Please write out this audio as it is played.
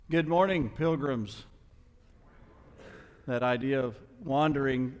Good morning, pilgrims. That idea of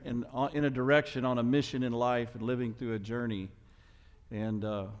wandering in a direction on a mission in life and living through a journey. And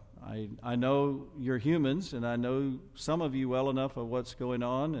I know you're humans, and I know some of you well enough of what's going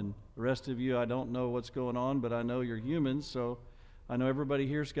on, and the rest of you I don't know what's going on, but I know you're humans, so I know everybody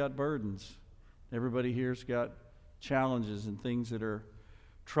here's got burdens. Everybody here's got challenges and things that are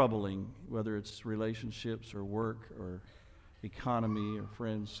troubling, whether it's relationships or work or economy or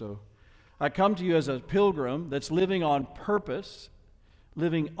friends. So I come to you as a pilgrim that's living on purpose,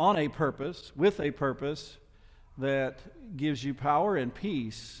 living on a purpose, with a purpose that gives you power and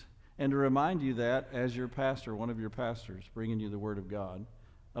peace, and to remind you that as your pastor, one of your pastors, bringing you the Word of God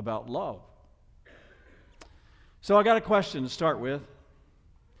about love. So I got a question to start with.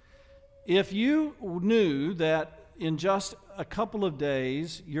 If you knew that in just a couple of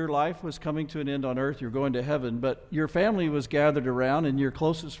days, your life was coming to an end on earth, you're going to heaven, but your family was gathered around and your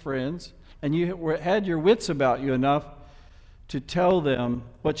closest friends, and you had your wits about you enough to tell them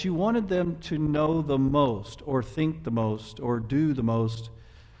what you wanted them to know the most, or think the most, or do the most,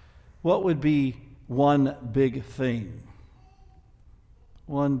 what would be one big thing?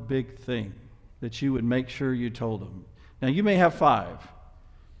 One big thing that you would make sure you told them. Now, you may have 5.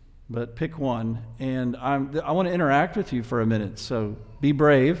 But pick one, and I want to interact with you for a minute, so be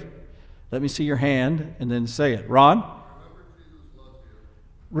brave. Let me see your hand, and then say it. Ron?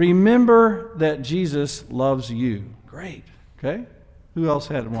 Remember that Jesus loves you. Great. Okay. Who else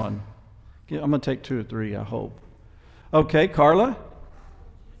had one? I'm going to take 2 or 3, I hope. Okay, Carla?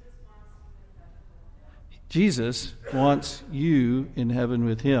 Jesus wants you in heaven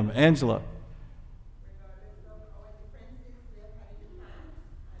with him. Angela?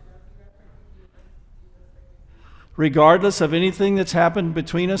 Regardless of anything that's happened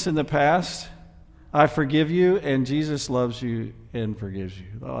between us in the past, I forgive you, and Jesus loves you and forgives you.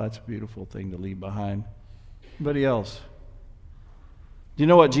 Oh, that's a beautiful thing to leave behind. Anybody else? Do you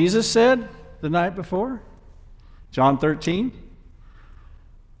know what Jesus said the night before? John 13.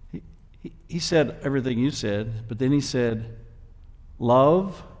 He said everything you said, but then he said,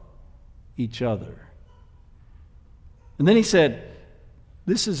 love each other. And then he said,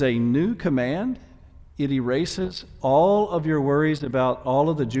 this is a new command. It erases all of your worries about all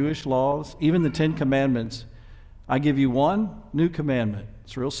of the Jewish laws, even the 10 commandments. I give you one new commandment.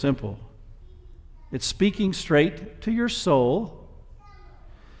 It's real simple. It's speaking straight to your soul.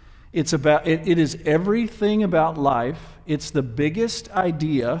 It is everything about life. It's the biggest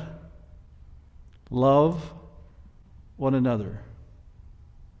idea. Love one another.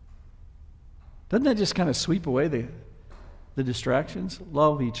 Doesn't that just kind of sweep away the distractions?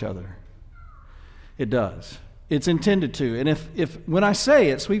 Love each other. It does. It's intended to. And if when I say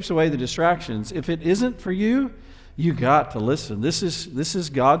it sweeps away the distractions, if it isn't for you, you got to listen. This is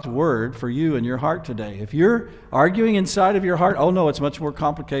God's word for you in your heart today. If you're arguing inside of your heart, oh no, it's much more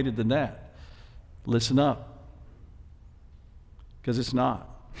complicated than that. Listen up. Because it's not.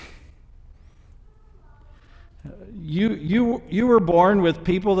 You were born with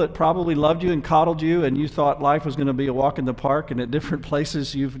people that probably loved you and coddled you, and you thought life was going to be a walk in the park, and at different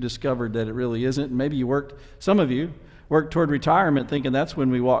places you've discovered that it really isn't. And maybe some of you worked toward retirement thinking that's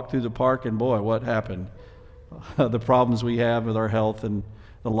when we walk through the park, and boy, what happened? The problems we have with our health and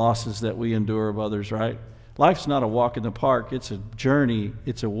the losses that we endure of others, right? Life's not a walk in the park. It's a journey.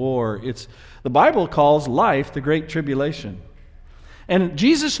 It's a war. The Bible calls life the Great Tribulation. And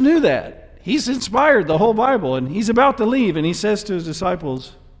Jesus knew that. He's inspired the whole Bible, and he's about to leave, and he says to his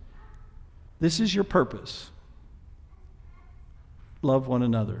disciples, this is your purpose. Love one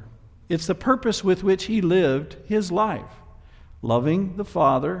another. It's the purpose with which he lived his life, loving the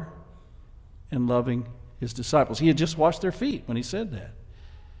Father and loving his disciples. He had just washed their feet when he said that.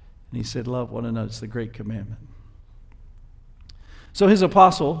 And he said, love one another. It's the great commandment. So his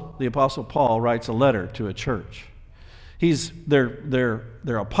apostle, the Apostle Paul, writes a letter to a church. He's their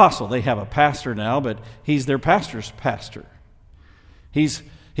apostle. They have a pastor now, but he's their pastor's pastor. He's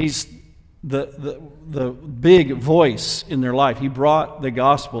the big voice in their life. He brought the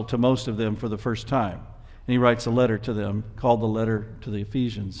gospel to most of them for the first time. And he writes a letter to them called the letter to the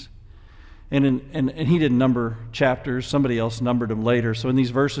Ephesians. And he didn't number chapters. Somebody else numbered them later. So in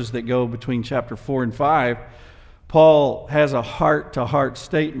these verses that go between chapter 4 and 5, Paul has a heart-to-heart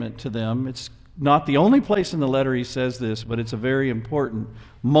statement to them. It's not the only place in the letter he says this, but it's a very important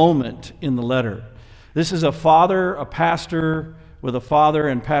moment in the letter. This is a pastor with a father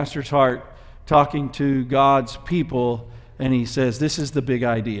and pastor's heart talking to God's people, and he says, this is the big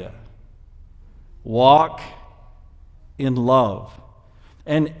idea. Walk in love.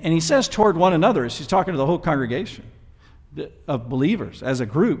 And he says toward one another, as he's talking to the whole congregation, of believers, as a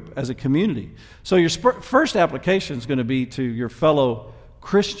group, as a community. So your first application is going to be to your fellow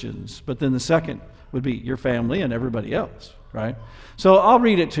Christians, but then the second would be your family and everybody else, right? So I'll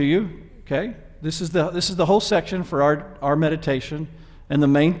read it to you, okay? This is the whole section for our meditation, and the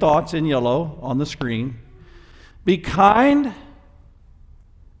main thoughts in yellow on the screen. Be kind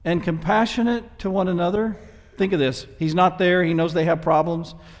and compassionate to one another. Think of this. He's not there. He knows they have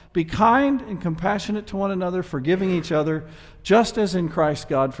problems. Be kind and compassionate to one another, forgiving each other, just as in Christ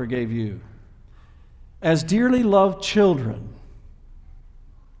God forgave you. As dearly loved children,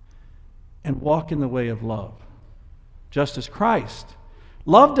 and walk in the way of love, just as Christ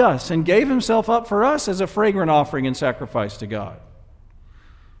loved us and gave himself up for us as a fragrant offering and sacrifice to God.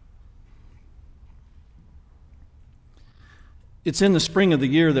 It's in the spring of the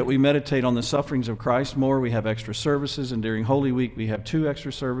year that we meditate on the sufferings of Christ more. We have extra services, and during Holy Week we have 2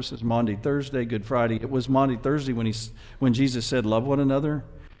 extra services, Maundy, Thursday, Good Friday. It was Maundy, Thursday when Jesus said, love one another.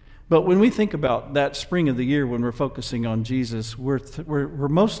 But when we think about that spring of the year when we're focusing on Jesus, we're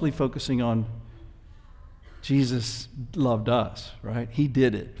mostly focusing on Jesus loved us, right? He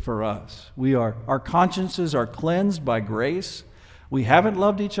did it for us. Our consciences are cleansed by grace. We haven't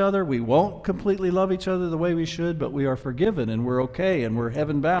loved each other. We won't completely love each other the way we should, but we are forgiven and we're okay and we're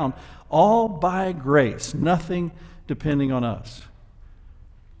heaven bound, all by grace, nothing depending on us.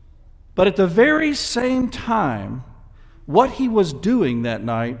 But at the very same time, what he was doing that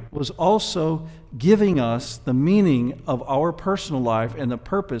night was also giving us the meaning of our personal life and the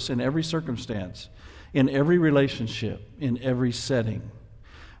purpose in every circumstance, in every relationship, in every setting.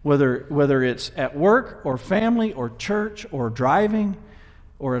 Whether it's at work or family or church or driving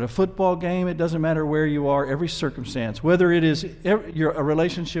or at a football game, it doesn't matter where you are, every circumstance. Whether it is a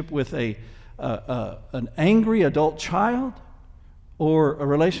relationship with an angry adult child, or a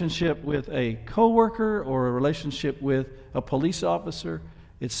relationship with a coworker, or a relationship with a police officer,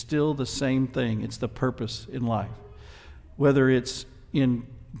 it's still the same thing. It's the purpose in life. Whether it's in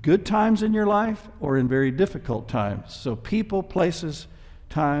good times in your life or in very difficult times. So people, places,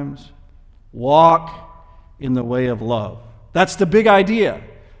 times, walk in the way of love. That's the big idea.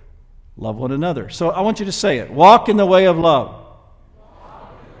 Love one another. So I want you to say it. Walk in the way of love.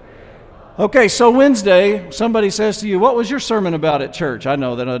 Okay, so Wednesday, somebody says to you, what was your sermon about at church? I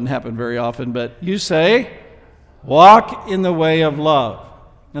know that doesn't happen very often, but you say, walk in the way of love.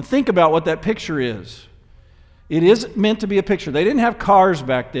 Now think about what that picture is. It is meant to be a picture. They didn't have cars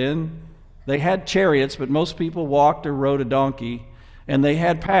back then. They had chariots, but most people walked or rode a donkey. And they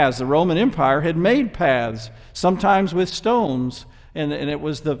had paths. The Roman Empire had made paths, sometimes with stones, and it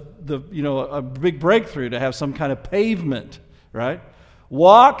was a big breakthrough to have some kind of pavement, right?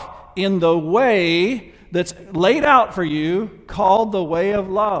 Walk in the way that's laid out for you, called the way of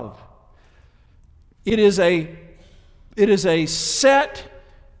love. It is a set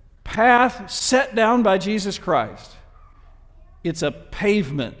path set down by Jesus Christ. It's a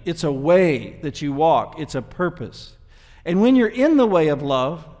pavement. It's a way that you walk. It's a purpose. And when you're in the way of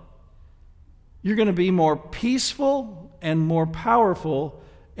love, you're going to be more peaceful and more powerful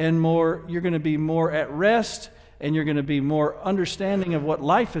and you're going to be more at rest, and you're going to be more understanding of what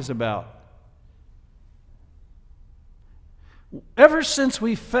life is about. Ever since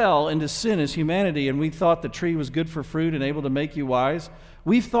we fell into sin as humanity and we thought the tree was good for fruit and able to make you wise,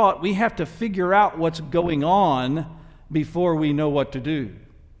 we've thought we have to figure out what's going on before we know what to do.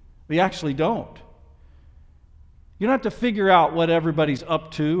 We actually don't. You don't have to figure out what everybody's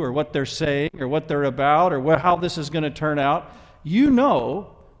up to or what they're saying or what they're about or how this is going to turn out. You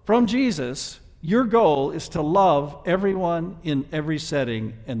know from Jesus, your goal is to love everyone in every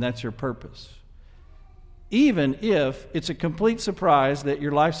setting, and that's your purpose. Even if it's a complete surprise that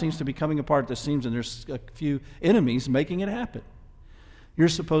your life seems to be coming apart at the seams and there's a few enemies making it happen. You're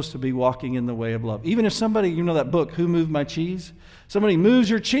supposed to be walking in the way of love. Even if somebody, you know that book, Who Moved My Cheese? Somebody moves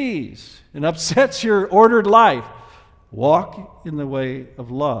your cheese and upsets your ordered life. Walk in the way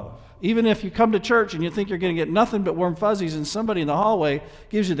of love. Even if you come to church and you think you're going to get nothing but warm fuzzies and somebody in the hallway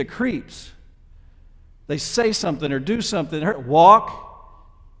gives you the creeps. They say something or do something.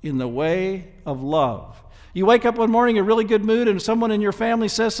 Walk in the way of love. You wake up one morning in a really good mood and someone in your family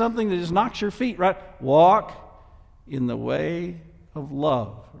says something that just knocks your feet, right? Walk in the way of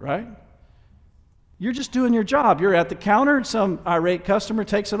love, right? You're just doing your job. You're at the counter and some irate customer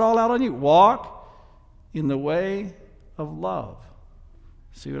takes it all out on you. Walk in the way of love.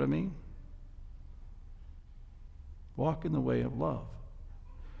 See what I mean? Walk in the way of love.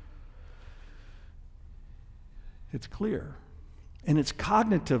 It's clear. And it's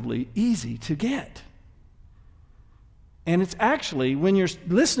cognitively easy to get. And it's actually, when you're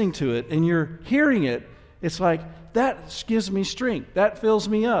listening to it and you're hearing it, It's like, that gives me strength. That fills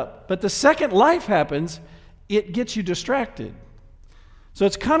me up. But the second life happens, it gets you distracted. So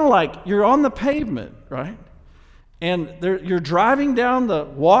it's kind of like you're on the pavement, right? And you're driving down the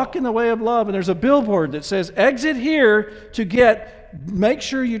walk in the way of love, and there's a billboard that says, exit here to make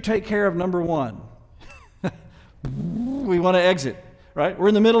sure you take care of number one. We want to exit, right? We're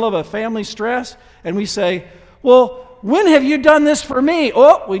in the middle of a family stress, and we say, well, when have you done this for me?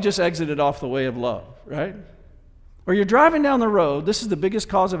 Oh, we just exited off the way of love, right? Or you're driving down the road. This is the biggest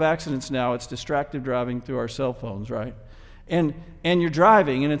cause of accidents now. It's distracted driving through our cell phones, right? And you're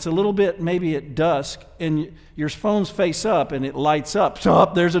driving, and it's a little bit maybe at dusk, and your phone's face up, and it lights up. So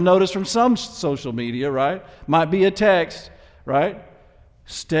there's a notice from some social media, right? Might be a text, right?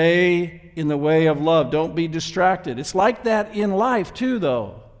 Stay in the way of love. Don't be distracted. It's like that in life too,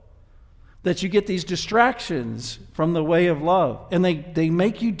 though, that you get these distractions from the way of love, and they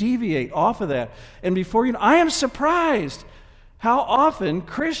make you deviate off of that. And before you know, I am surprised how often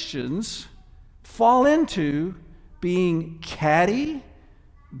Christians fall into being catty,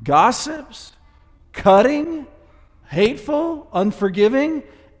 gossips, cutting, hateful, unforgiving.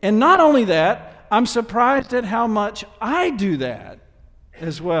 And not only that, I'm surprised at how much I do that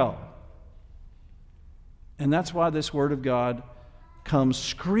as well. And that's why this Word of God comes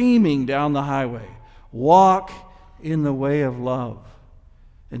screaming down the highway. Walk in the way of love.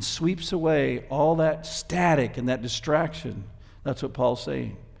 And sweeps away all that static and that distraction. That's what Paul's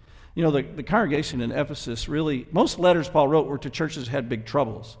saying. You know, the congregation in Ephesus really, most letters Paul wrote were to churches that had big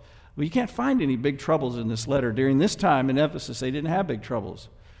troubles. Well, you can't find any big troubles in this letter. During this time in Ephesus, they didn't have big troubles.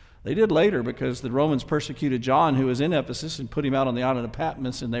 They did later because the Romans persecuted John, who was in Ephesus, and put him out on the island of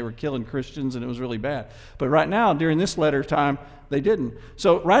Patmos, and they were killing Christians, and it was really bad. But right now, during this letter time, they didn't.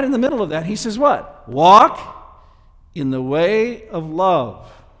 So right in the middle of that, he says what? Walk in the way of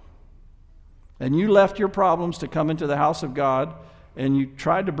love. And you left your problems to come into the house of God, and you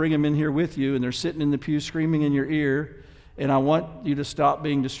tried to bring them in here with you, and they're sitting in the pew screaming in your ear, and I want you to stop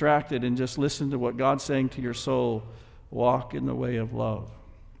being distracted and just listen to what God's saying to your soul. Walk in the way of love.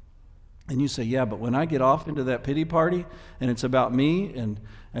 And you say, yeah, but when I get off into that pity party, and it's about me, and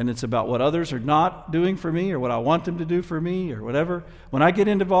it's about what others are not doing for me, or what I want them to do for me, or whatever, when I get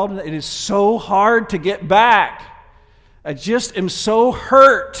involved in it, it is so hard to get back. I just am so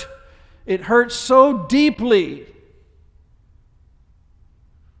hurt. It hurts so deeply.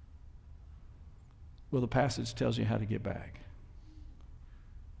 Well, the passage tells you how to get back.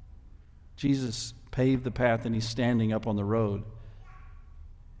 Jesus paved the path, and he's standing up on the road.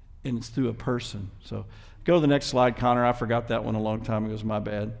 And it's through a person. So go to the next slide, Connor. I forgot that one a long time ago. It was my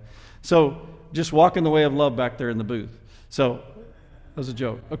bad. So just walk in the way of love back there in the booth. So that was a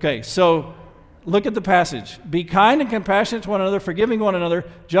joke. Okay, so look at the passage. Be kind and compassionate to one another, forgiving one another,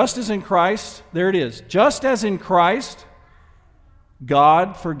 just as in Christ. There it is. Just as in Christ,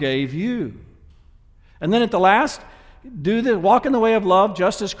 God forgave you. And then at the last, walk in the way of love,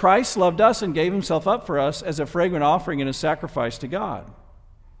 just as Christ loved us and gave himself up for us as a fragrant offering and a sacrifice to God.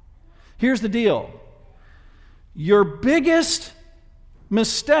 Here's the deal. Your biggest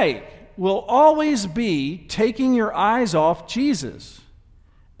mistake will always be taking your eyes off Jesus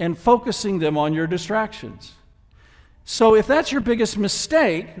and focusing them on your distractions. So if that's your biggest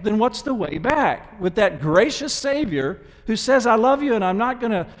mistake, then what's the way back? With that gracious Savior who says, I love you and I'm not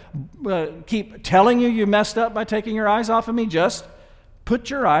going to keep telling you messed up by taking your eyes off of me. Just put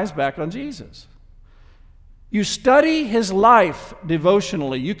your eyes back on Jesus. You study his life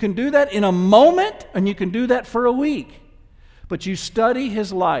devotionally. You can do that in a moment, and you can do that for a week. But you study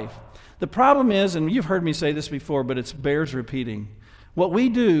his life. The problem is, and you've heard me say this before, but it bears repeating. What we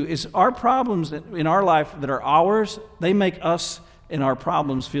do is our problems in our life that are ours, they make us and our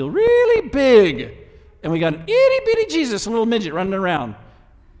problems feel really big. And we got an itty-bitty Jesus, a little midget running around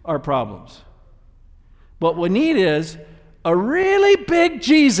our problems. What we need is a really big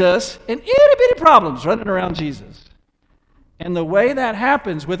Jesus and itty-bitty problems running around Jesus. And the way that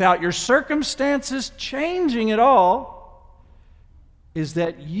happens without your circumstances changing at all is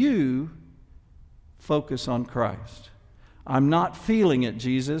that you focus on Christ. I'm not feeling it,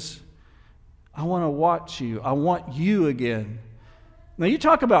 Jesus. I want to watch you. I want you again. Now you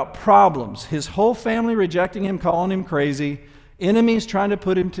talk about problems. His whole family rejecting him, calling him crazy, enemies trying to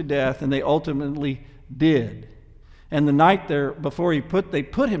put him to death, and they ultimately did. And the night there before they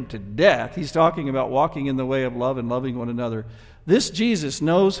put him to death, he's talking about walking in the way of love and loving one another. This Jesus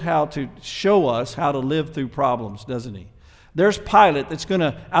knows how to show us how to live through problems, doesn't he? There's Pilate that's going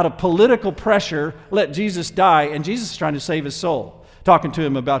to, out of political pressure, let Jesus die, and Jesus is trying to save his soul, talking to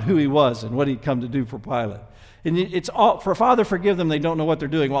him about who he was and what he'd come to do for Pilate. And it's all, for Father, forgive them, they don't know what they're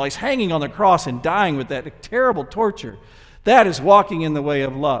doing. While he's hanging on the cross and dying with that terrible torture, that is walking in the way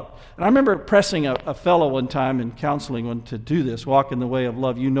of love. And I remember pressing a fellow one time in counseling one to do this, walk in the way of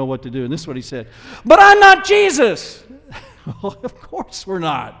love. You know what to do. And this is what he said, but I'm not Jesus. Well, of course we're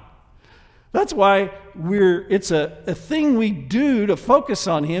not. That's why it's a thing we do to focus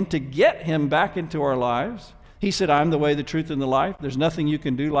on him, to get him back into our lives. He said, I'm the way, the truth, and the life. There's nothing you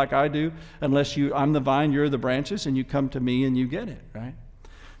can do like I do unless I'm the vine, you're the branches, and you come to me and you get it, right?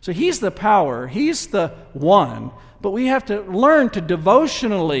 So he's the power, he's the one, but we have to learn to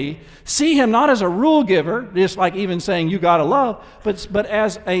devotionally see him not as a rule giver, just like even saying you got to love, but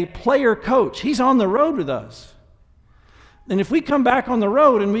as a player coach. He's on the road with us. And if we come back on the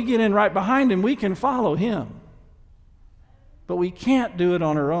road and we get in right behind him, we can follow him. But we can't do it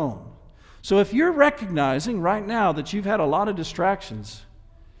on our own. So if you're recognizing right now that you've had a lot of distractions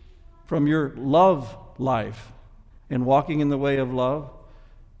from your love life and walking in the way of love,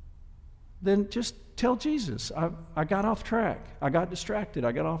 then just tell Jesus, I got off track. I got distracted.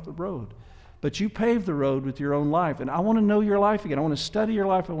 I got off the road. But you paved the road with your own life. And I want to know your life again. I want to study your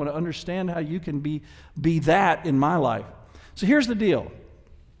life. I want to understand how you can be that in my life. So here's the deal.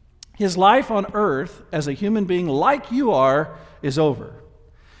 His life on earth as a human being like you are is over.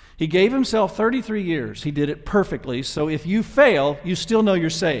 He gave himself 33 years. He did it perfectly. So if you fail, you still know you're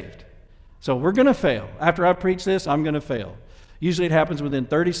saved. So we're going to fail. After I preach this, I'm going to fail. Usually it happens within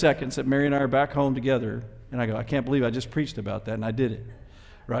 30 seconds that Mary and I are back home together. And I go, I can't believe I just preached about that. And I did it.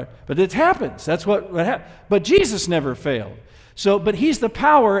 Right? But it happens. That's what happens. But Jesus never failed. So, but he's the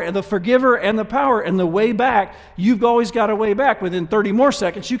power and the forgiver and the power and the way back. You've always got a way back. Within 30 more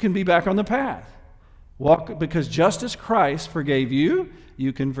seconds, you can be back on the path. Walk, because just as Christ forgave you,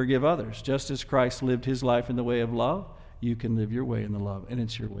 you can forgive others. Just as Christ lived his life in the way of love, you can live your way in the love, and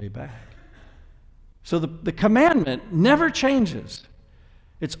it's your way back. So the commandment never changes.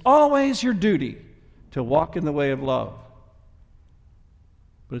 It's always your duty to walk in the way of love.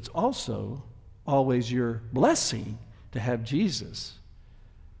 But it's also always your blessing to have Jesus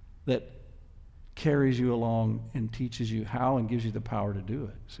that carries you along and teaches you how and gives you the power to do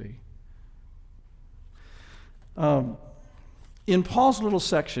it, see? In Paul's little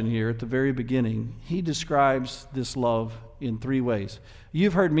section here at the very beginning, he describes this love in 3 ways.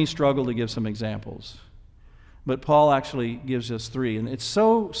 You've heard me struggle to give some examples, but Paul actually gives us 3. And it's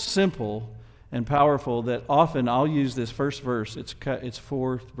so simple and powerful that often I'll use this first verse, it's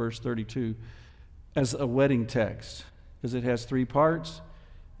 4 verse 32, as a wedding text, because it has 3 parts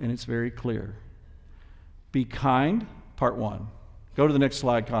and it's very clear. Be kind, part 1. Go to the next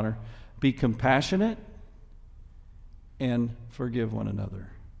slide, Connor. Be compassionate and forgive one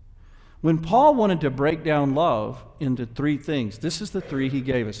another. When Paul wanted to break down love into 3 things, this is the 3 he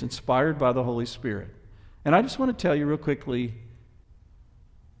gave us, inspired by the Holy Spirit. And I just want to tell you real quickly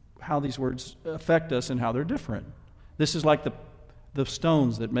how these words affect us and how they're different. This is like the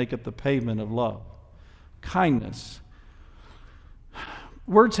stones that make up the pavement of love. Kindness.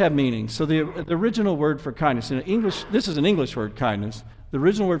 Words have meaning. So the original word for kindness, in English, this is an English word, kindness. The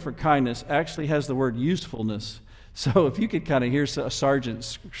original word for kindness actually has the word usefulness. So if you could kind of hear a sergeant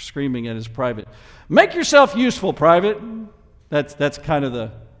screaming at his private, make yourself useful, private. That's kind of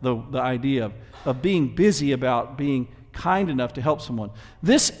the idea of being busy about being kind enough to help someone.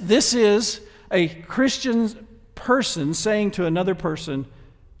 This is a Christian person saying to another person,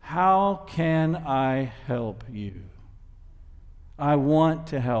 how can I help you? I want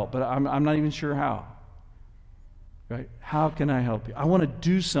to help, but I'm not even sure how. Right? How can I help you? I want to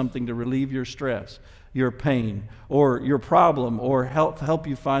do something to relieve your stress, your pain, or your problem, or help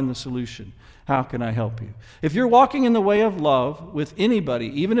you find the solution. How can I help you? If you're walking in the way of love with anybody,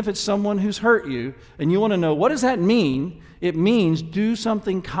 even if it's someone who's hurt you, and you want to know, what does that mean? It means do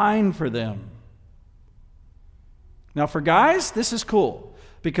something kind for them. Now for guys, this is cool,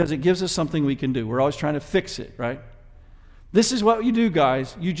 because it gives us something we can do. We're always trying to fix it, right? This is what you do,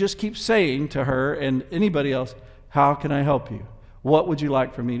 guys. You just keep saying to her and anybody else, how can I help you? What would you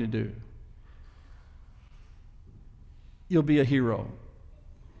like for me to do? You'll be a hero.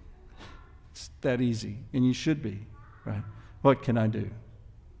 It's that easy, and you should be, right? What can I do?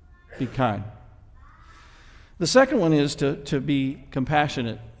 Be kind. The second one is to be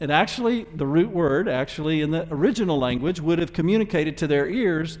compassionate. And actually, the root word, in the original language, would have communicated to their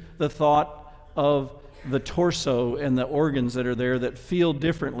ears the thought of the torso and the organs that are there that feel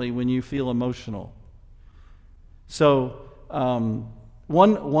differently when you feel emotional. So,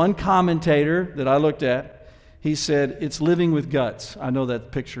 one commentator that I looked at, he said, it's living with guts. I know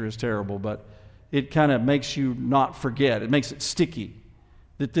that picture is terrible, but it kind of makes you not forget. It makes it sticky.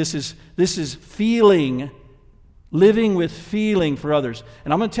 That this is feeling living with feeling for others.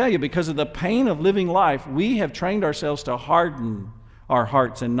 And I'm going to tell you, because of the pain of living life, we have trained ourselves to harden our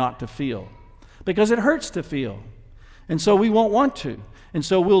hearts and not to feel, because it hurts to feel. And so we won't want to. And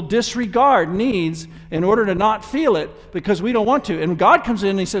so we'll disregard needs in order to not feel it because we don't want to. And God comes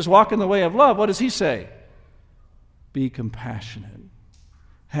in and He says, walk in the way of love. What does He say? Be compassionate.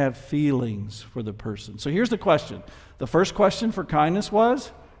 Have feelings for the person. So here's the question. The first question for kindness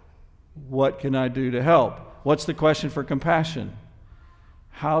was, what can I do to help? What's the question for compassion?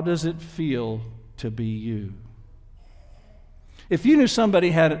 How does it feel to be you? If you knew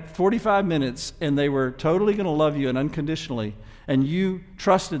somebody had 45 minutes and they were totally going to love you and unconditionally, and you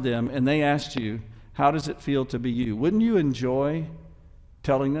trusted them and they asked you, how does it feel to be you? Wouldn't you enjoy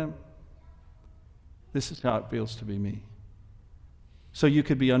telling them, this is how it feels to be me? So you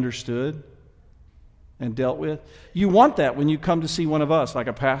could be understood and dealt with. You want that when you come to see one of us, like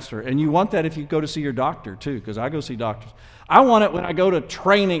a pastor. And you want that if you go to see your doctor, too, because I go see doctors. I want it when I go to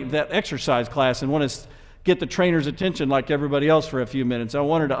training, that exercise class, and want to get the trainer's attention like everybody else for a few minutes. I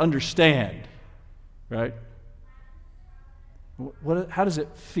want her to understand, right? How does it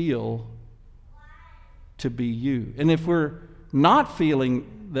feel to be you? And if we're not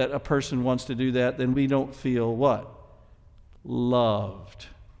feeling that a person wants to do that, then we don't feel what? Loved.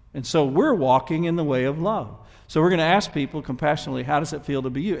 And so we're walking in the way of love. So we're going to ask people compassionately, how does it feel to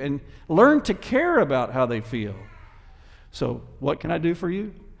be you? And learn to care about how they feel. So what can I do for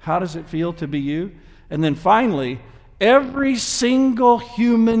you? How does it feel to be you? And then finally, every single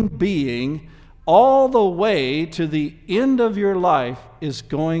human being, all the way to the end of your life, is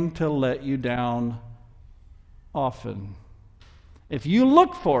going to let you down often. If you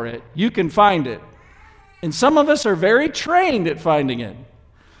look for it, you can find it. And some of us are very trained at finding it.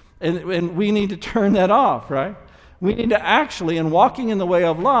 And we need to turn that off, right? We need to actually, in walking in the way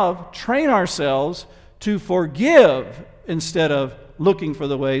of love, train ourselves to forgive instead of looking for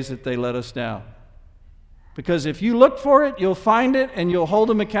the ways that they let us down. Because if you look for it, you'll find it, and you'll hold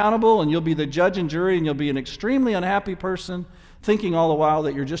them accountable, and you'll be the judge and jury, and you'll be an extremely unhappy person, thinking all the while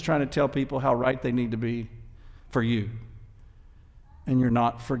that you're just trying to tell people how right they need to be for you. And you're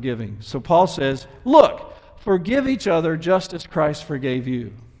not forgiving. So Paul says, look, forgive each other just as Christ forgave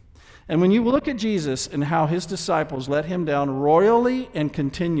you. And when you look at Jesus and how His disciples let Him down royally and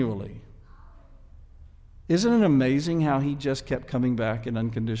continually, isn't it amazing how He just kept coming back in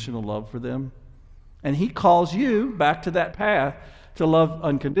unconditional love for them? And He calls you back to that path to love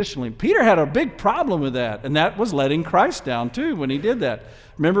unconditionally. Peter had a big problem with that, and that was letting Christ down too when he did that.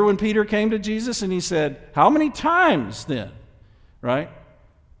 Remember when Peter came to Jesus and he said, how many times then, right?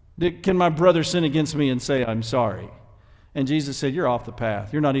 Can my brother sin against me and say, I'm sorry? And Jesus said, you're off the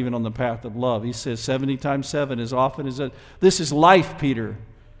path. You're not even on the path of love. He says 70 times 7 as often as that. This is life, Peter.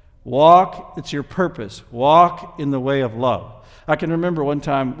 Walk, it's your purpose. Walk in the way of love. I can remember one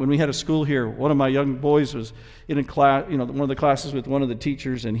time when we had a school here, one of my young boys was in a class, one of the classes with one of the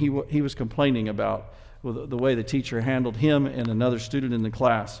teachers, and he was complaining about the way the teacher handled him and another student in the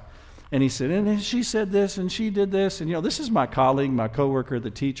class. And he said, and she said this, and she did this, and this is my colleague, my coworker,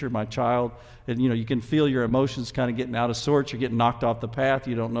 the teacher, my child, and you can feel your emotions kind of getting out of sorts. You're getting knocked off the path.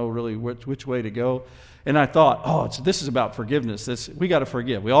 You don't know really which way to go. And I thought, this is about forgiveness. We got to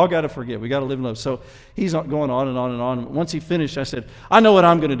forgive. We all got to forgive. We got to live in love. So he's going on and on and on. Once he finished, I said, I know what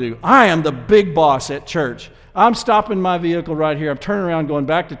I'm going to do. I am the big boss at church. I'm stopping my vehicle right here. I'm turning around, going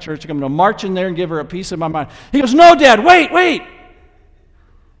back to church. I'm going to march in there and give her a piece of my mind. He goes, no, Dad, wait.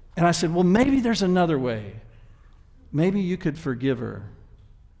 And I said, well, maybe there's another way. Maybe you could forgive her.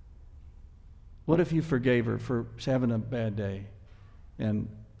 What if you forgave her for having a bad day? And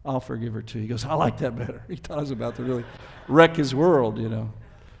I'll forgive her too. He goes, I like that better. He thought I was about to really wreck his world,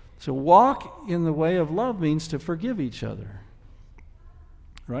 So walk in the way of love means to forgive each other.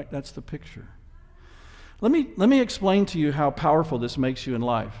 Right? That's the picture. Let me explain to you how powerful this makes you in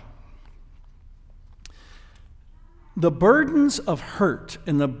life. The burdens of hurt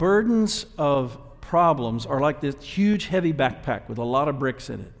and the burdens of problems are like this huge, heavy backpack with a lot of bricks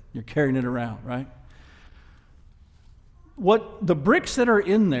in it. You're carrying it around, right? What the bricks that are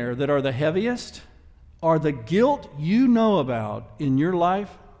in there that are the heaviest are the guilt you know about in your life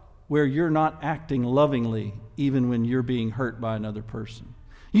where you're not acting lovingly even when you're being hurt by another person.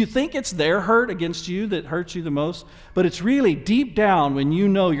 You think it's their hurt against you that hurts you the most, but it's really deep down when you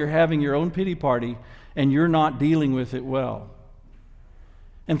know you're having your own pity party and you're not dealing with it well.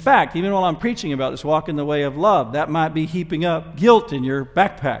 In fact, even while I'm preaching about this walk in the way of love, that might be heaping up guilt in your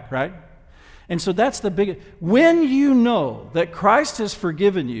backpack, right? And so that's the big. When you know that Christ has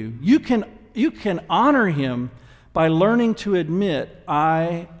forgiven you, you can honor Him by learning to admit,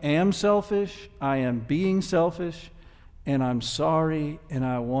 I am selfish, I am being selfish, and I'm sorry, and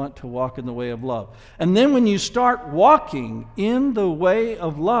I want to walk in the way of love. And then when you start walking in the way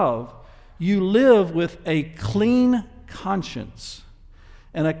of love, you live with a clean conscience.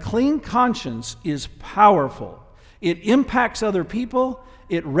 And a clean conscience is powerful. It impacts other people.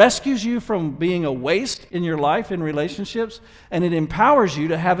 It rescues you from being a waste in your life, in relationships, and it empowers you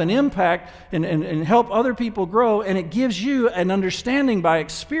to have an impact and help other people grow, and it gives you an understanding by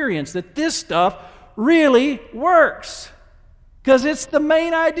experience that this stuff really works, because it's the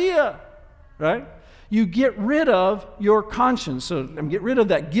main idea, right? You get rid of your conscience, so get rid of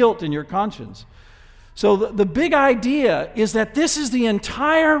that guilt in your conscience. So the big idea is that this is the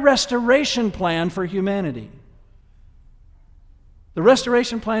entire restoration plan for humanity. The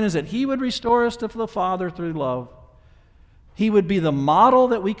restoration plan is that He would restore us to the Father through love. He would be the model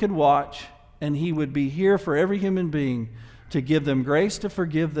that we could watch, and He would be here for every human being to give them grace to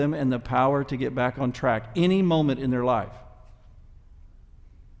forgive them and the power to get back on track any moment in their life.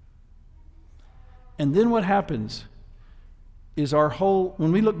 And then what happens is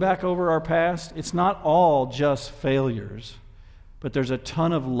when we look back over our past, it's not all just failures, but there's a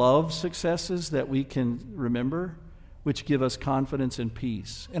ton of love successes that we can remember, which give us confidence and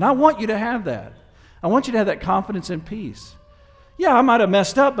peace. And I want you to have that. I want you to have that confidence and peace. Yeah, I might have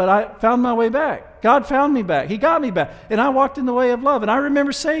messed up, but I found my way back. God found me back. He got me back. And I walked in the way of love. And I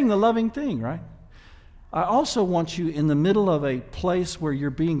remember saying the loving thing, right? I also want you in the middle of a place where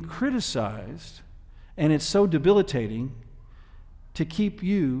you're being criticized, and it's so debilitating, to keep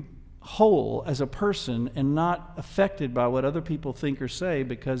you whole as a person and not affected by what other people think or say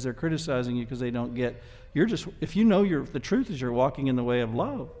because they're criticizing you because they don't get. If you know the truth is you're walking in the way of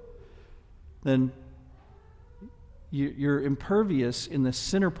love, then you're impervious in the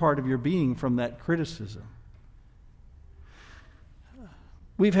center part of your being from that criticism.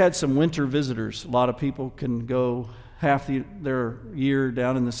 We've had some winter visitors. A lot of people can go half their year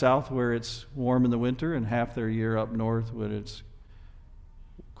down in the south where it's warm in the winter and half their year up north when it's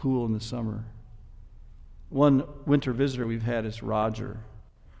cool in the summer. One winter visitor we've had is Roger.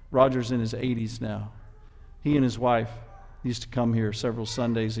 Roger's in his 80s now. He and his wife used to come here several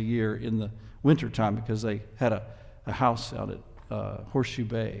Sundays a year in the wintertime because they had a house out at Horseshoe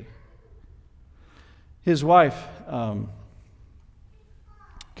Bay. His wife,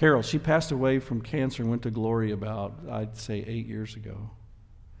 Carol, she passed away from cancer and went to glory about, I'd say, 8 years ago.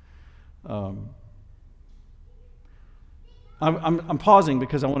 I'm pausing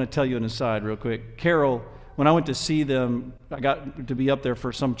because I want to tell you an aside real quick. Carol, when I went to see them, I got to be up there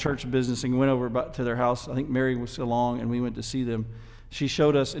for some church business and went over to their house. I think Mary was along, and we went to see them. She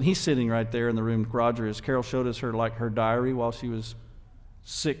showed us, and he's sitting right there in the room, Roger is. Carol showed us her diary while she was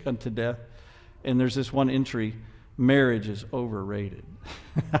sick unto death. And there's this one entry, marriage is overrated.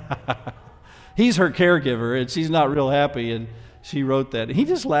 He's her caregiver, and she's not real happy, and she wrote that. And he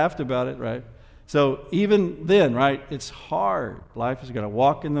just laughed about it, right? So even then, right, it's hard. Life is going to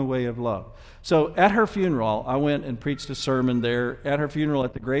walk in the way of love. So at her funeral, I went and preached a sermon there. At her funeral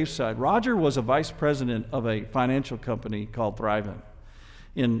at the graveside, Roger was a vice president of a financial company called Thrivent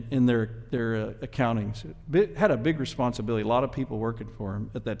in their accounting. So had a big responsibility, a lot of people working for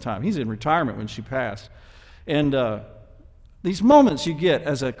him at that time. He's in retirement when she passed. And these moments you get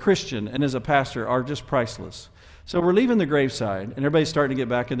as a Christian and as a pastor are just priceless. So we're leaving the graveside, and everybody's starting to get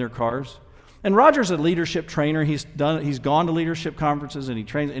back in their cars. And Roger's a leadership trainer. He's gone to leadership conferences, and he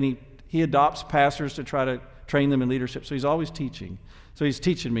trains, and he adopts pastors to try to train them in leadership. So he's always teaching. So he's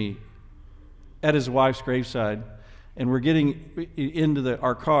teaching me at his wife's graveside, and we're getting into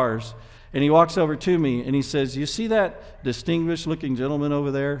our cars, and he walks over to me, and he says, "You see that distinguished-looking gentleman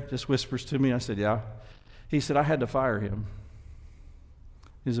over there?" Just whispers to me. I said, "Yeah." He said, "I had to fire him."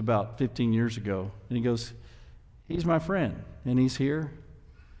 It was about 15 years ago. And he goes, "He's my friend, and he's here.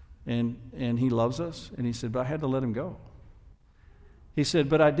 And he loves us." And he said, "But I had to let him go." He said,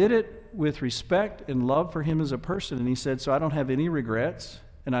 "But I did it with respect and love for him as a person." And he said, "So I don't have any regrets,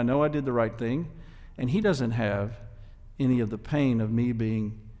 and I know I did the right thing. And he doesn't have any of the pain of me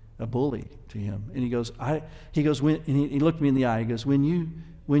being a bully to him." And he goes, he looked me in the eye. He goes, when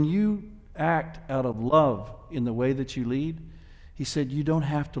you act out of love in the way that you lead," he said, "you don't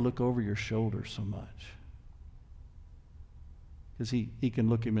have to look over your shoulder so much." Because he can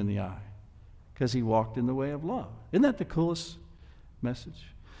look him in the eye. Because he walked in the way of love. Isn't that the coolest message?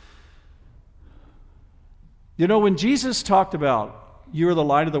 You know, when Jesus talked about, "You are the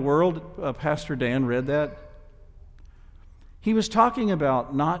light of the world," Pastor Dan read that. He was talking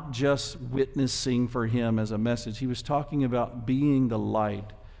about not just witnessing for him as a message. He was talking about being the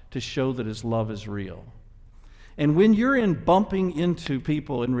light to show that his love is real. And when you're bumping into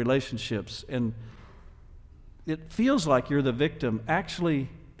people in relationships and it feels like you're the victim, actually,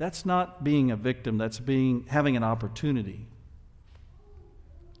 that's not being a victim, that's having an opportunity.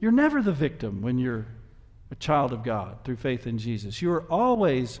 You're never the victim when you're a child of God through faith in Jesus. You're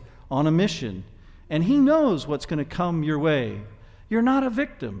always on a mission, and He knows what's going to come your way. You're not a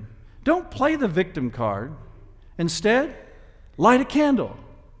victim. Don't play the victim card. Instead, light a candle.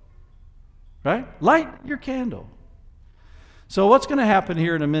 Right? Light your candle. So what's going to happen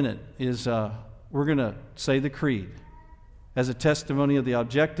here in a minute is we're going to say the creed as a testimony of the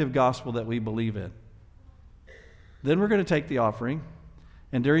objective gospel that we believe in. Then we're going to take the offering.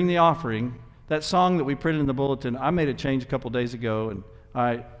 And during the offering, that song that we printed in the bulletin, I made a change a couple days ago,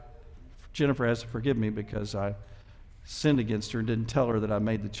 and Jennifer has to forgive me because I sinned against her and didn't tell her that I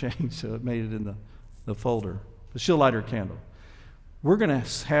made the change, so it made it in the folder. But she'll light her candle. We're going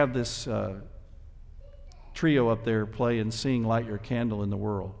to have this trio up there play and sing Light Your Candle in the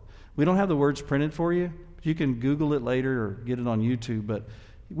World. We don't have the words printed for you. You can Google it later or get it on YouTube, but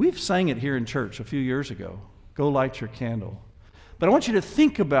we've sang it here in church a few years ago. Go light your candle. But I want you to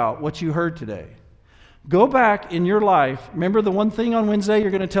think about what you heard today. Go back in your life. Remember the one thing on Wednesday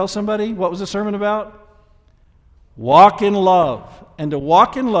you're going to tell somebody? What was the sermon about? Walk in love. And to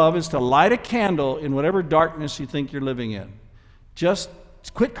walk in love is to light a candle in whatever darkness you think you're living in. Just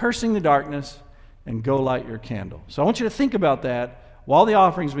quit cursing the darkness and go light your candle. So I want you to think about that while the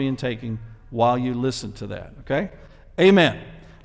offering's being taken, while you listen to that, okay? Amen.